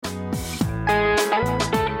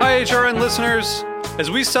HRN listeners.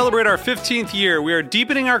 As we celebrate our 15th year, we are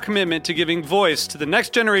deepening our commitment to giving voice to the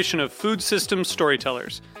next generation of food systems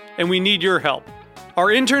storytellers, and we need your help. Our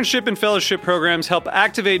internship and fellowship programs help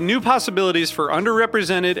activate new possibilities for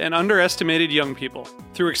underrepresented and underestimated young people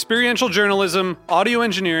through experiential journalism, audio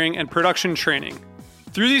engineering, and production training.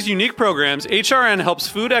 Through these unique programs, HRN helps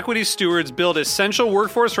food equity stewards build essential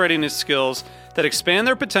workforce readiness skills that expand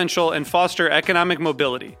their potential and foster economic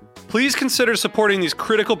mobility. Please consider supporting these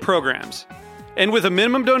critical programs. And with a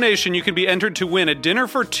minimum donation, you can be entered to win a dinner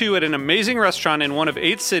for two at an amazing restaurant in one of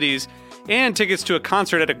 8 cities and tickets to a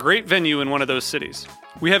concert at a great venue in one of those cities.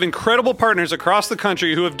 We have incredible partners across the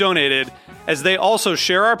country who have donated, as they also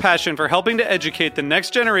share our passion for helping to educate the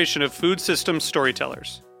next generation of food systems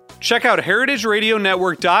storytellers. Check out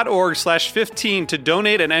heritageradionetwork.org/15 to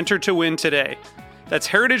donate and enter to win today. That's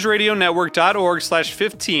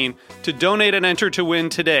heritageradionetwork.org/15 to donate and enter to win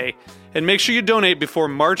today. And make sure you donate before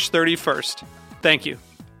March 31st. Thank you.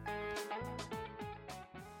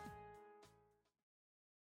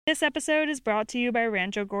 This episode is brought to you by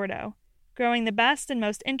Rancho Gordo, growing the best and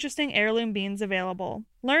most interesting heirloom beans available.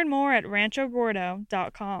 Learn more at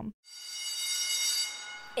ranchogordo.com.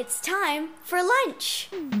 It's time for lunch.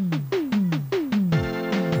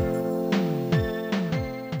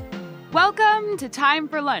 Welcome to Time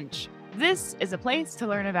for Lunch. This is a place to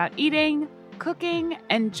learn about eating, cooking,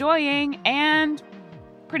 enjoying, and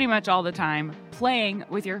pretty much all the time, playing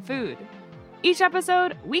with your food. Each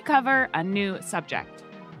episode, we cover a new subject.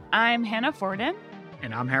 I'm Hannah Forden.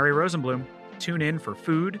 And I'm Harry Rosenblum. Tune in for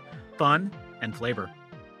food, fun, and flavor.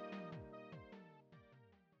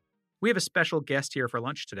 We have a special guest here for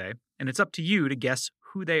lunch today, and it's up to you to guess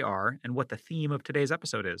who they are and what the theme of today's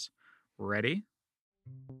episode is. Ready?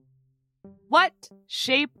 What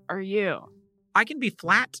shape are you? I can be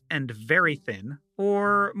flat and very thin,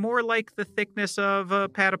 or more like the thickness of a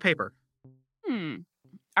pad of paper.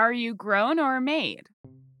 Are you grown or made?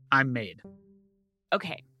 I'm made.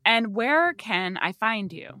 Okay, and where can I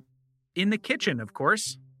find you? In the kitchen, of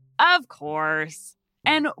course. Of course.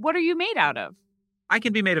 And what are you made out of? I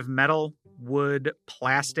can be made of metal, wood,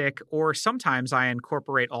 plastic, or sometimes I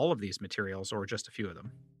incorporate all of these materials or just a few of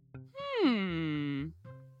them.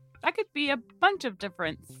 That could be a bunch of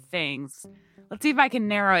different things. Let's see if I can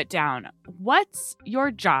narrow it down. What's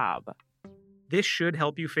your job? This should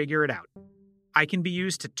help you figure it out. I can be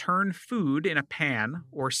used to turn food in a pan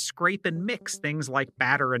or scrape and mix things like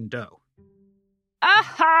batter and dough.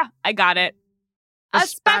 Aha! I got it. A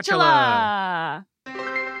spatula!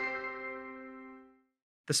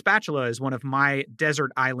 The spatula is one of my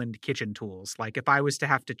desert island kitchen tools. Like if I was to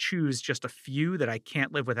have to choose just a few that I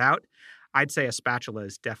can't live without, I'd say a spatula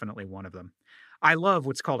is definitely one of them. I love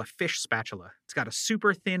what's called a fish spatula. It's got a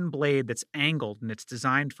super thin blade that's angled and it's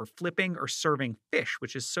designed for flipping or serving fish,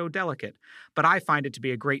 which is so delicate. But I find it to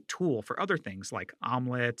be a great tool for other things like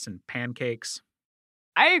omelets and pancakes.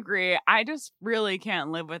 I agree. I just really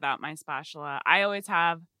can't live without my spatula. I always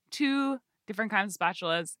have 2 different kinds of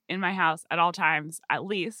spatulas in my house at all times, at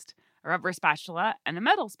least a rubber spatula and a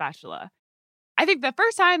metal spatula. I think the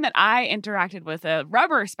first time that I interacted with a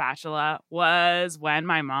rubber spatula was when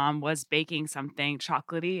my mom was baking something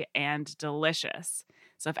chocolatey and delicious.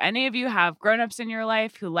 So if any of you have grown-ups in your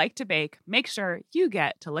life who like to bake, make sure you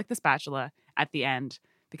get to lick the spatula at the end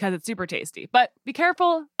because it's super tasty. But be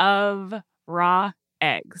careful of raw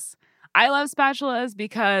eggs. I love spatulas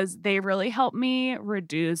because they really help me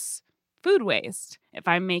reduce food waste. If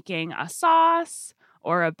I'm making a sauce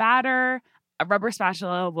or a batter, a rubber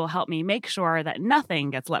spatula will help me make sure that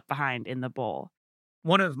nothing gets left behind in the bowl.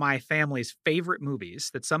 One of my family's favorite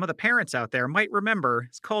movies that some of the parents out there might remember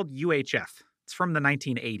is called UHF. It's from the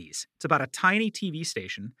 1980s. It's about a tiny TV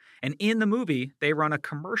station, and in the movie, they run a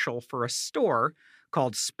commercial for a store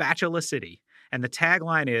called Spatula City. And the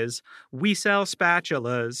tagline is, "We sell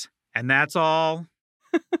spatulas, and that's all."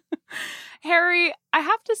 Harry, I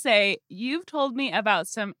have to say, you've told me about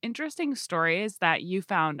some interesting stories that you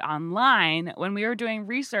found online when we were doing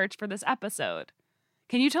research for this episode.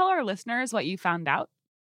 Can you tell our listeners what you found out?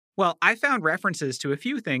 Well, I found references to a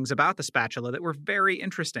few things about the spatula that were very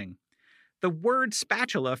interesting. The word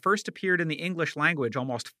spatula first appeared in the English language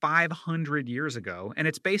almost 500 years ago, and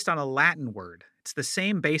it's based on a Latin word. It's the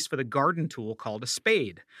same base for the garden tool called a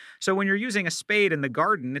spade. So when you're using a spade in the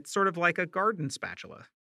garden, it's sort of like a garden spatula.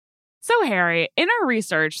 So, Harry, in our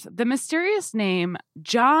research, the mysterious name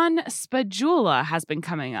John Spatula has been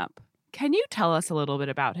coming up. Can you tell us a little bit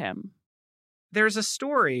about him? There's a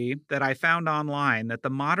story that I found online that the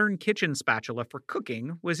modern kitchen spatula for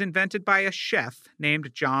cooking was invented by a chef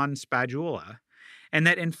named John Spatula. and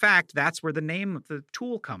that in fact that's where the name of the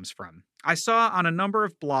tool comes from. I saw on a number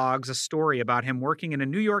of blogs a story about him working in a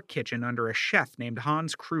New York kitchen under a chef named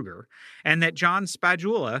Hans Kruger, and that John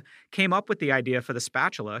Spatula came up with the idea for the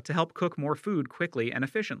spatula to help cook more food quickly and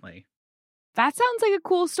efficiently. That sounds like a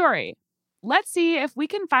cool story. Let's see if we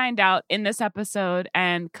can find out in this episode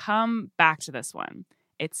and come back to this one.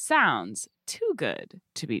 It sounds too good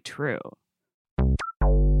to be true.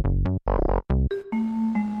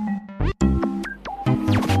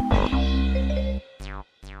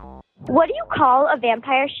 What do you call a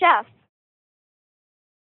vampire chef?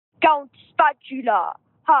 Count Spatula.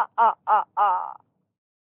 Ha ha ha ha.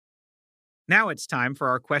 Now it's time for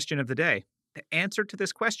our question of the day. The answer to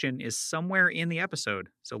this question is somewhere in the episode,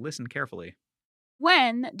 so listen carefully.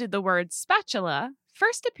 When did the word spatula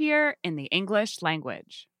first appear in the English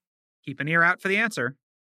language? Keep an ear out for the answer.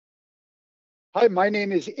 Hi, my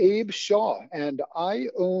name is Abe Shaw, and I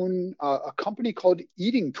own a company called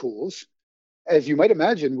Eating Tools. As you might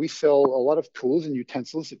imagine, we sell a lot of tools and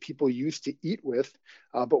utensils that people use to eat with,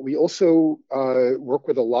 but we also work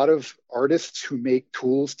with a lot of artists who make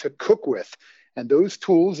tools to cook with. And those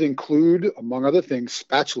tools include, among other things,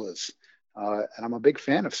 spatulas. And I'm a big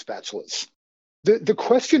fan of spatulas. The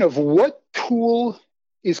question of what tool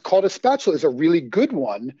is called a spatula is a really good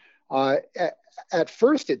one. At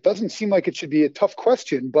first, it doesn't seem like it should be a tough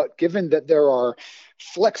question, but given that there are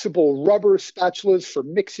flexible rubber spatulas for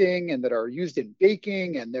mixing and that are used in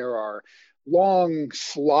baking, and there are long,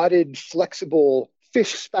 slotted, flexible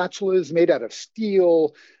fish spatulas made out of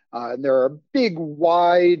steel, and there are big,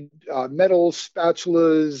 wide metal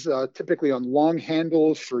spatulas, typically on long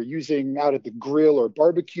handles for using out at the grill or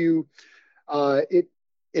barbecue.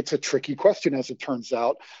 It's a tricky question, as it turns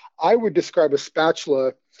out. I would describe a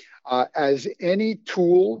spatula as any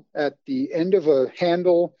tool at the end of a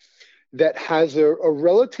handle that has a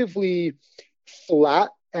relatively flat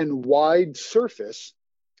and wide surface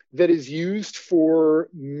that is used for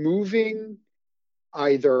moving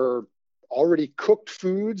either already cooked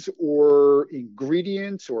foods or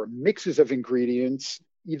ingredients or mixes of ingredients,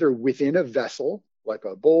 either within a vessel, like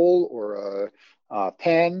a bowl or a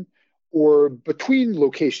pan, or between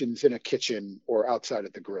locations in a kitchen or outside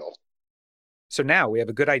at the grill. So now we have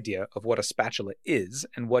a good idea of what a spatula is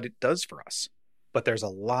and what it does for us. But there's a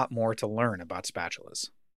lot more to learn about spatulas.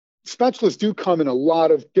 Spatulas do come in a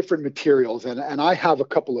lot of different materials, and I have a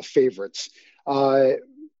couple of favorites.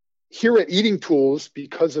 Here at Eating Tools,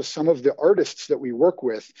 because of some of the artists that we work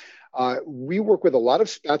with a lot of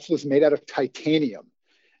spatulas made out of titanium.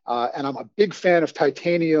 And I'm a big fan of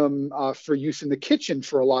titanium for use in the kitchen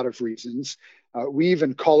for a lot of reasons. We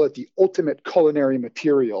even call it the ultimate culinary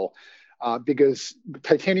material because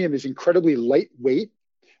titanium is incredibly lightweight,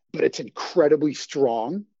 but it's incredibly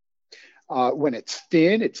strong. When it's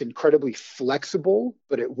thin, it's incredibly flexible,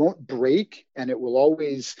 but it won't break, and it will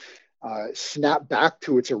always snap back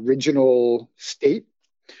to its original state.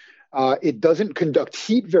 It doesn't conduct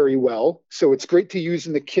heat very well, so it's great to use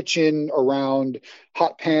in the kitchen around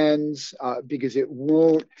hot pans because it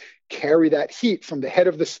won't carry that heat from the head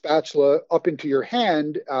of the spatula up into your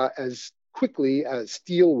hand as quickly as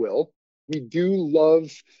steel will. We do love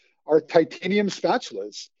our titanium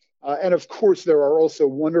spatulas. And of course, there are also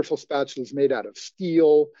wonderful spatulas made out of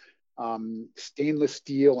steel, stainless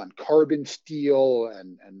steel and carbon steel,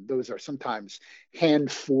 and those are sometimes hand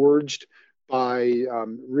forged by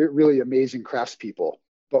really amazing craftspeople.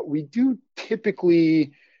 But we do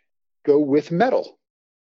typically go with metal.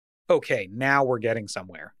 Okay, now we're getting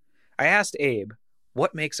somewhere. I asked Abe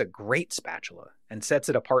what makes a great spatula and sets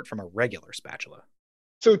it apart from a regular spatula.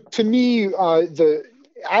 So to me, the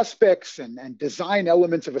aspects and design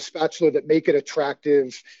elements of a spatula that make it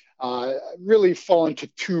attractive really fall into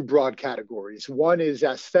two broad categories. One is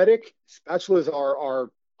aesthetic. Spatulas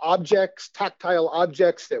are objects, tactile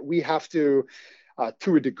objects that we have to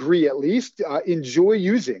a degree at least, enjoy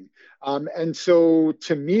using. And so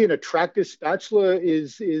to me, an attractive spatula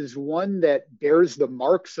is one that bears the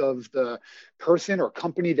marks of the person or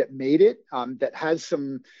company that made it, that has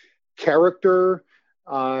some character,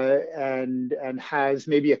 and has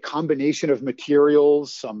maybe a combination of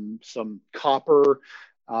materials, some copper.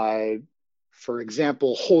 For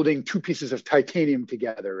example, holding two pieces of titanium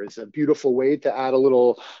together is a beautiful way to add a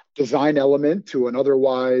little design element to an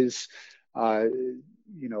otherwise,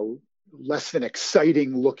 less than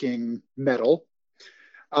exciting looking metal.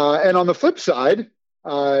 And on the flip side,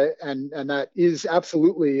 and that is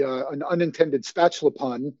absolutely an unintended spatula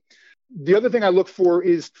pun, the other thing I look for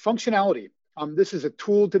is functionality. This is a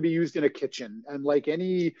tool to be used in a kitchen, and like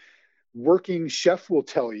any working chef will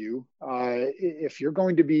tell you, if you're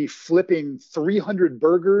going to be flipping 300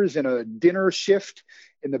 burgers in a dinner shift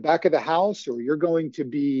in the back of the house, or you're going to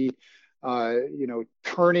be,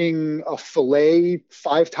 turning a fillet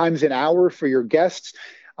 5 times an hour for your guests,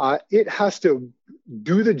 it has to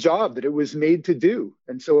do the job that it was made to do.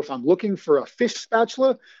 And so if I'm looking for a fish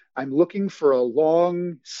spatula, I'm looking for a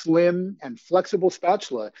long, slim, and flexible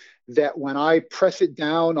spatula that when I press it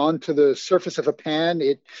down onto the surface of a pan,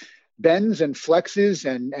 it bends and flexes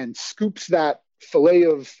and scoops that fillet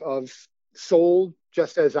of sole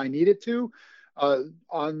just as I need it to.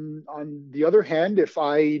 On the other hand, if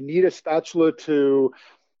I need a spatula to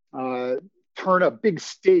turn a big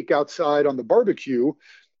steak outside on the barbecue,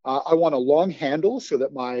 I want a long handle so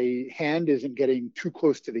that my hand isn't getting too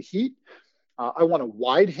close to the heat. I want a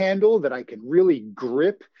wide handle that I can really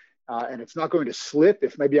grip and it's not going to slip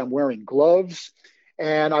if maybe I'm wearing gloves.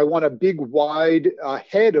 And I want a big wide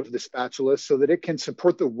head of the spatula so that it can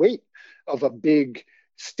support the weight of a big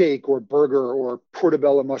steak or burger or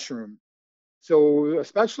portobello mushroom. So a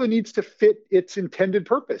spatula needs to fit its intended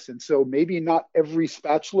purpose. And so maybe not every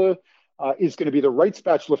spatula is going to be the right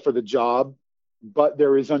spatula for the job, but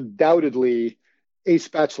there is undoubtedly a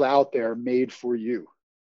spatula out there made for you.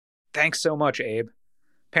 Thanks so much, Abe.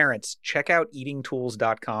 Parents, check out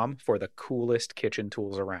eatingtools.com for the coolest kitchen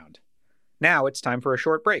tools around. Now it's time for a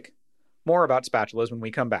short break. More about spatulas when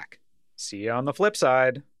we come back. See you on the flip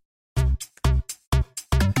side.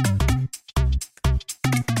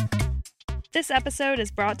 This episode is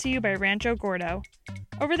brought to you by Rancho Gordo.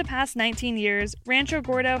 Over the past 19 years, Rancho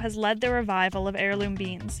Gordo has led the revival of heirloom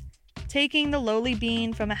beans, taking the lowly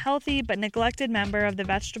bean from a healthy but neglected member of the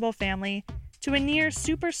vegetable family to a near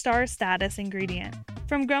superstar status ingredient.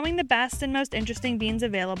 From growing the best and most interesting beans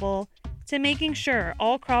available to making sure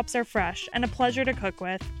all crops are fresh and a pleasure to cook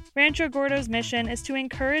with, Rancho Gordo's mission is to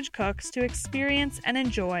encourage cooks to experience and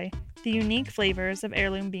enjoy the unique flavors of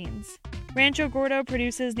heirloom beans. Rancho Gordo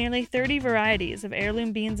produces nearly 30 varieties of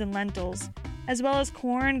heirloom beans and lentils, as well as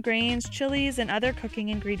corn, grains, chilies, and other cooking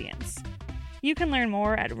ingredients. You can learn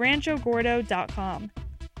more at ranchogordo.com.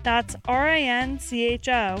 That's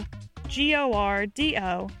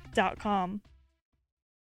ranchogordo.com.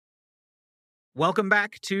 Welcome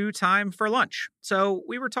back to Time for Lunch. So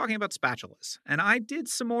we were talking about spatulas, and I did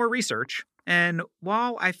some more research. And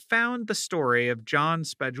while I found the story of John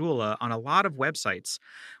Spatula on a lot of websites,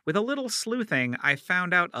 with a little sleuthing, I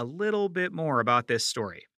found out a little bit more about this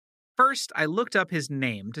story. First, I looked up his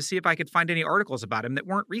name to see if I could find any articles about him that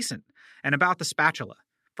weren't recent, and about the spatula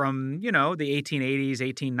from, the 1880s,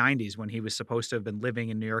 1890s, when he was supposed to have been living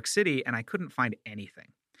in New York City, and I couldn't find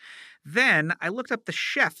anything. Then I looked up the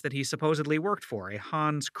chef that he supposedly worked for, a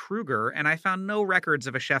Hans Kruger, and I found no records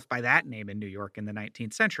of a chef by that name in New York in the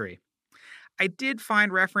 19th century. I did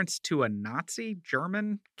find reference to a Nazi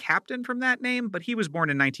German captain from that name, but he was born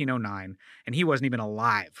in 1909, and he wasn't even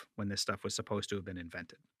alive when this stuff was supposed to have been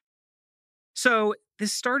invented. So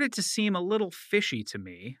this started to seem a little fishy to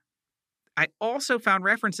me. I also found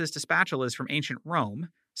references to spatulas from ancient Rome,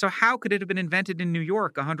 so how could it have been invented in New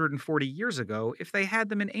York 140 years ago if they had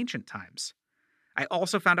them in ancient times? I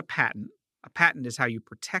also found a patent. A patent is how you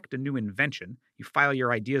protect a new invention. You file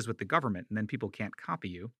your ideas with the government, and then people can't copy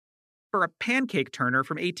you. For a pancake turner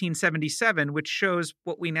from 1877, which shows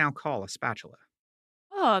what we now call a spatula.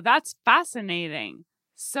 Oh, that's fascinating.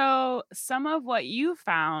 So some of what you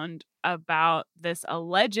found about this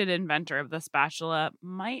alleged inventor of the spatula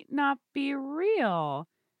might not be real.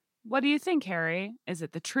 What do you think, Harry? Is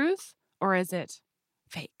it the truth or is it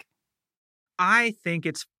fake? I think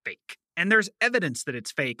it's fake. And there's evidence that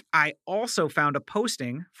it's fake. I also found a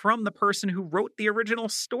posting from the person who wrote the original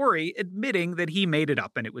story admitting that he made it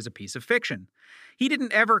up and it was a piece of fiction. He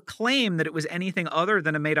didn't ever claim that it was anything other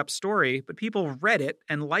than a made-up story, but people read it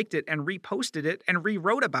and liked it and reposted it and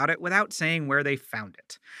rewrote about it without saying where they found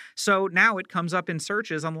it. So now it comes up in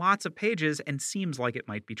searches on lots of pages and seems like it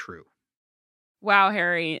might be true. Wow,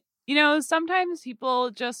 Harry. Sometimes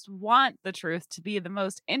people just want the truth to be the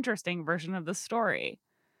most interesting version of the story.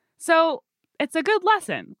 So it's a good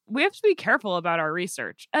lesson. We have to be careful about our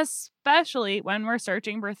research, especially when we're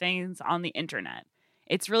searching for things on the internet.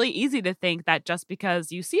 It's really easy to think that just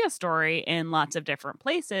because you see a story in lots of different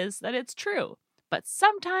places that it's true. But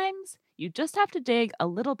sometimes you just have to dig a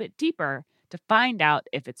little bit deeper to find out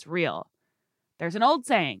if it's real. There's an old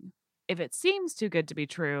saying, if it seems too good to be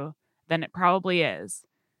true, then it probably is.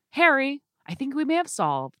 Harry, I think we may have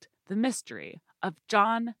solved the mystery of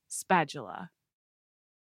John Spatula.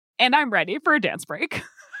 And I'm ready for a dance break.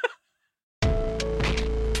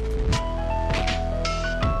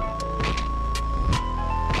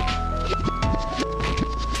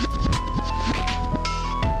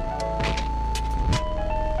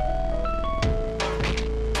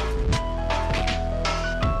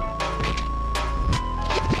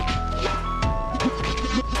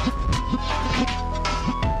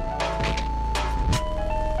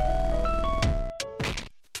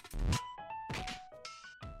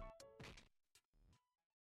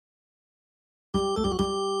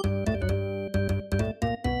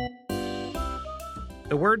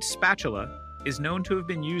 The word spatula is known to have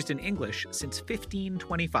been used in English since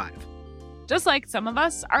 1525. Just like some of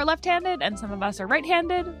us are left-handed and some of us are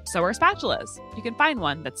right-handed, so are spatulas. You can find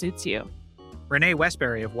one that suits you. Renee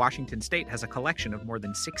Westbury of Washington State has a collection of more than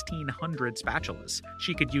 1,600 spatulas.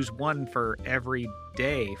 She could use one for every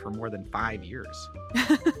day for more than 5 years.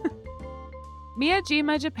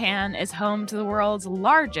 Miyajima, Japan is home to the world's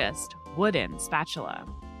largest wooden spatula.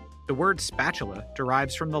 The word spatula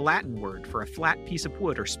derives from the Latin word for a flat piece of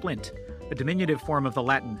wood or splint, a diminutive form of the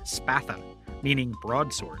Latin spatha, meaning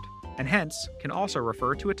broadsword, and hence can also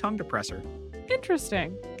refer to a tongue depressor.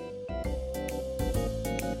 Interesting.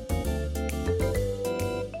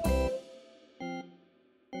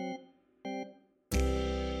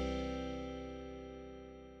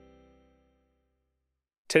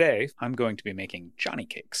 Today, I'm going to be making Johnny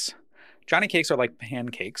cakes. Johnny cakes are like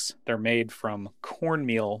pancakes. They're made from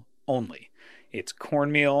cornmeal only. It's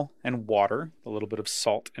cornmeal and water, a little bit of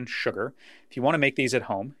salt and sugar. If you want to make these at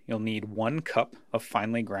home, you'll need 1 cup of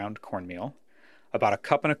finely ground cornmeal, about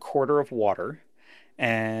 1.25 cups of water,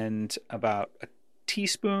 and about a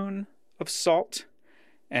teaspoon of salt,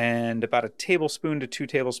 and about 1 tablespoon to 2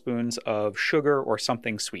 tablespoons of sugar or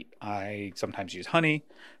something sweet. I sometimes use honey,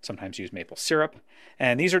 sometimes use maple syrup,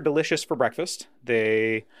 and these are delicious for breakfast.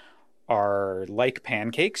 They are like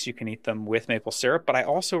pancakes. You can eat them with maple syrup, but I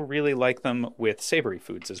also really like them with savory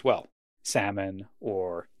foods as well. Salmon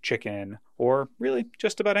or chicken or really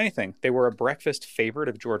just about anything. They were a breakfast favorite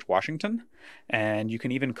of George Washington, and you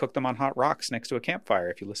can even cook them on hot rocks next to a campfire.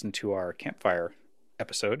 If you listened to our campfire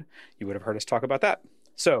episode, you would have heard us talk about that.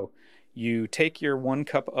 So you take your 1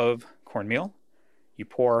 cup of cornmeal, you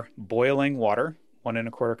pour boiling water,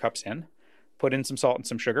 1.25 cups in, put in some salt and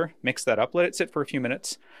some sugar, mix that up, let it sit for a few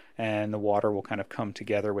minutes, and the water will kind of come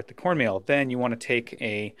together with the cornmeal. Then you want to take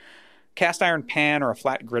a cast iron pan or a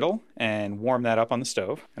flat griddle and warm that up on the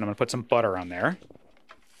stove. And I'm going to put some butter on there.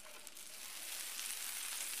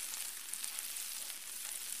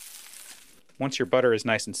 Once your butter is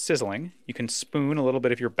nice and sizzling, you can spoon a little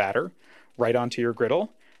bit of your batter right onto your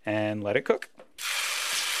griddle and let it cook.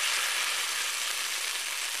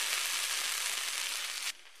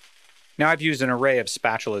 Now I've used an array of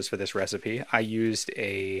spatulas for this recipe. I used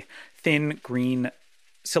a thin green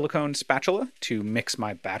silicone spatula to mix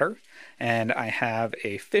my batter, and I have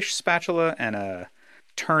a fish spatula and a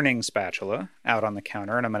turning spatula out on the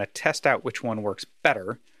counter, and I'm going to test out which one works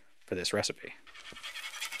better for this recipe.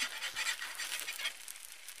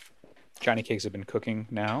 Johnny cakes have been cooking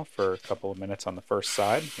now for a couple of minutes on the first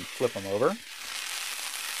side. You can flip them over.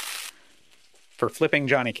 For flipping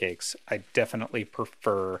Johnny cakes, I definitely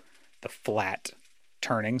prefer the flat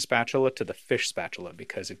turning spatula to the fish spatula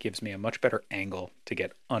because it gives me a much better angle to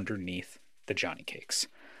get underneath the Johnny cakes.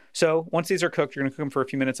 So once these are cooked, you're going to cook them for a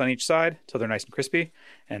few minutes on each side till they're nice and crispy,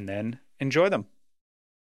 and then enjoy them.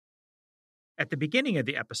 At the beginning of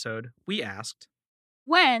the episode, we asked,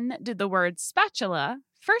 when did the word spatula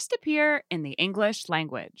first appear in the English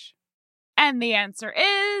language? And the answer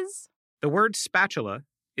is... the word spatula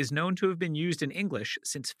is known to have been used in English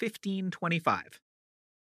since 1525.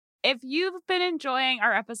 If you've been enjoying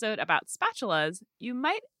our episode about spatulas, you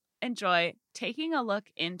might enjoy taking a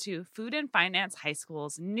look into Food and Finance High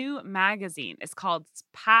School's new magazine. It's called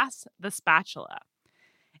Pass the Spatula.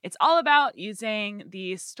 It's all about using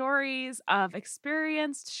the stories of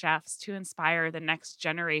experienced chefs to inspire the next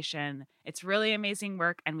generation. It's really amazing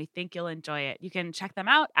work, and we think you'll enjoy it. You can check them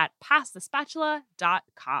out at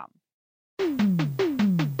passthespatula.com.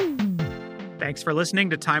 Thanks for listening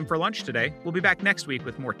to Time for Lunch today. We'll be back next week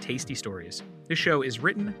with more tasty stories. This show is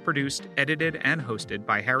written, produced, edited, and hosted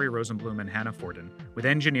by Harry Rosenblum and Hannah Forden, with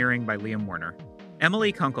engineering by Liam Werner.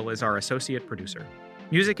 Emily Kunkel is our associate producer.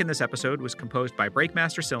 Music in this episode was composed by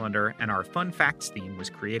Breakmaster Cylinder, and our Fun Facts theme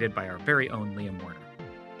was created by our very own Liam Werner.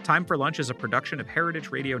 Time for Lunch is a production of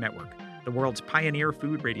Heritage Radio Network, the world's pioneer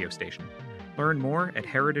food radio station. Learn more at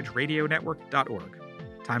heritageradionetwork.org.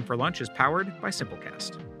 Time for Lunch is powered by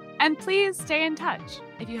Simplecast. And please stay in touch.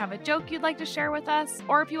 If you have a joke you'd like to share with us,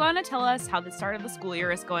 or if you want to tell us how the start of the school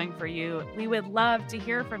year is going for you, we would love to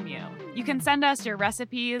hear from you. You can send us your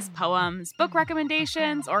recipes, poems, book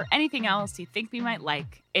recommendations, or anything else you think we might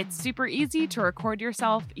like. It's super easy to record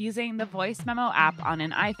yourself using the voice memo app on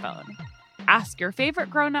an iPhone. Ask your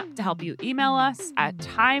favorite grown-up to help you email us at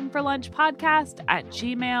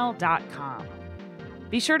timeforlunchpodcast@gmail.com.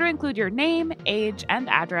 Be sure to include your name, age, and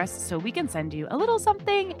address so we can send you a little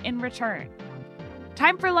something in return.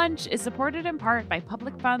 Time for Lunch is supported in part by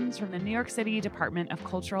public funds from the New York City Department of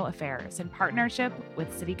Cultural Affairs in partnership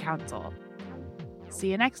with City Council.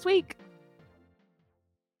 See you next week.